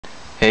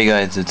Hey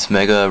guys, it's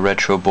Mega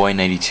Retro Boy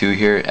 92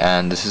 here,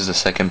 and this is the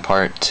second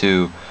part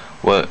to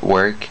what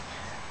work.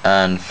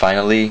 And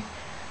finally,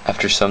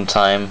 after some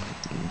time,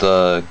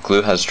 the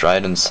glue has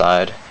dried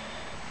inside,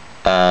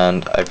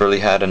 and I barely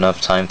had enough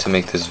time to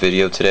make this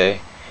video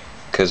today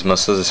because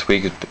most of this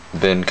week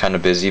has been kind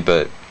of busy.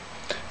 But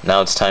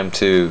now it's time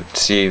to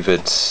see if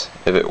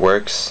it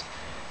works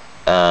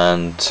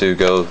and to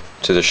go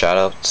to the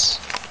shoutouts.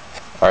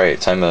 Alright,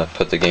 time to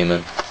put the game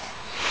in.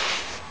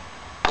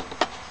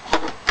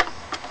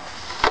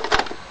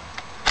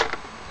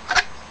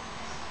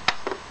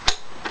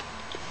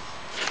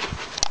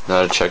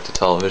 Now to check the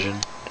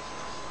television.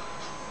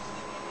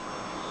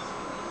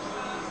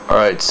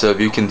 Alright, so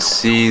if you can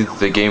see,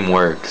 the game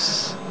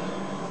works.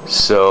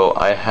 So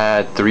I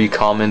had 3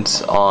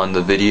 comments on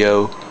the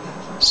video,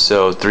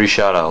 so 3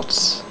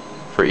 shoutouts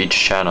for each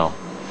channel.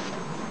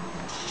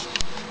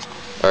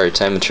 Alright,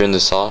 time to turn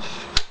this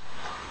off.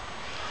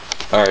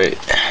 Alright,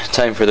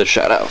 time for the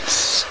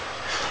shoutouts.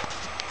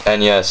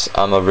 And yes,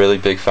 I'm a really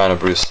big fan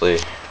of Bruce Lee.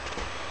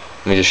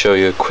 Let me just show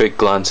you a quick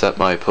glance at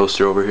my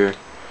poster over here.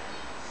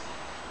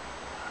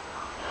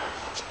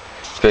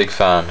 Big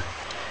fan.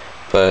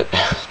 But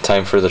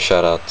time for the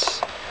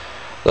shoutouts.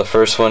 The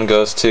first one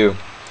goes to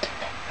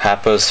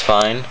Happa's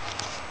Fine,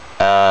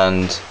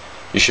 and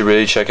you should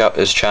really check out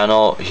his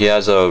channel. He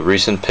has a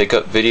recent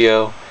pickup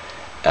video,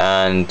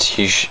 and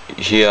he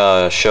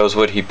shows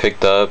what he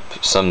picked up,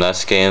 some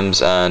NES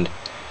games, and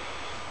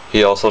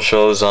he also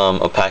shows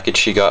a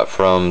package he got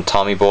from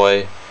Tommy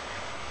Boy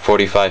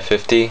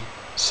 4550.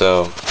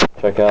 So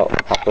check out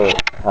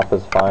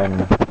Happa's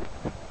Fine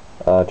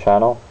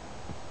channel.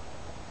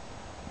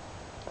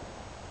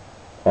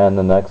 And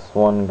the next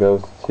one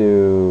goes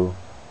to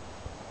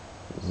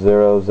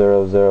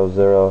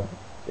 0000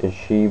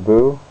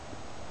 Ishibu's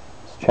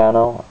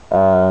channel,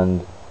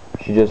 and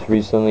she just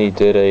recently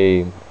did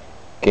a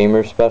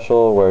gamer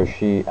special where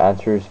she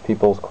answers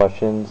people's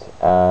questions,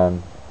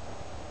 and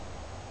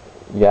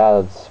yeah,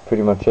 that's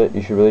pretty much it.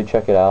 You should really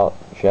check it out.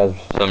 She has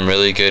some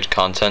really good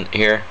content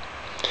here.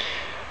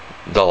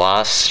 The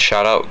last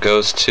shout out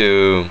goes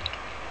to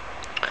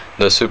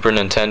the Super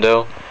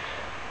Nintendo.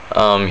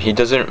 He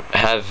doesn't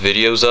have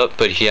videos up,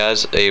 but he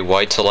has a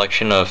wide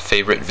selection of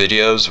favorite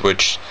videos,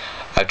 which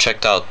I've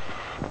checked out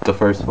the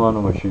first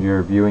one, which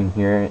you're viewing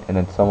here, and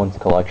it's someone's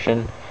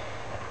collection.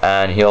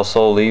 And he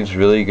also leaves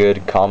really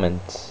good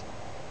comments.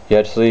 He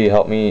actually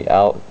helped me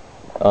out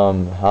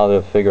how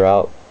to figure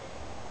out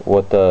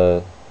what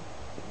the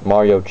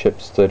Mario chip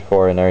stood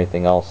for and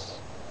everything else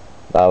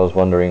that I was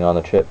wondering on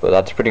the chip. But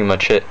that's pretty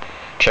much it.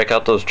 Check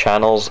out those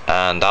channels,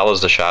 and that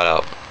was the shout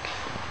out.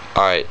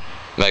 Alright,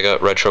 Mega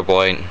Retro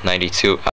Boy 92.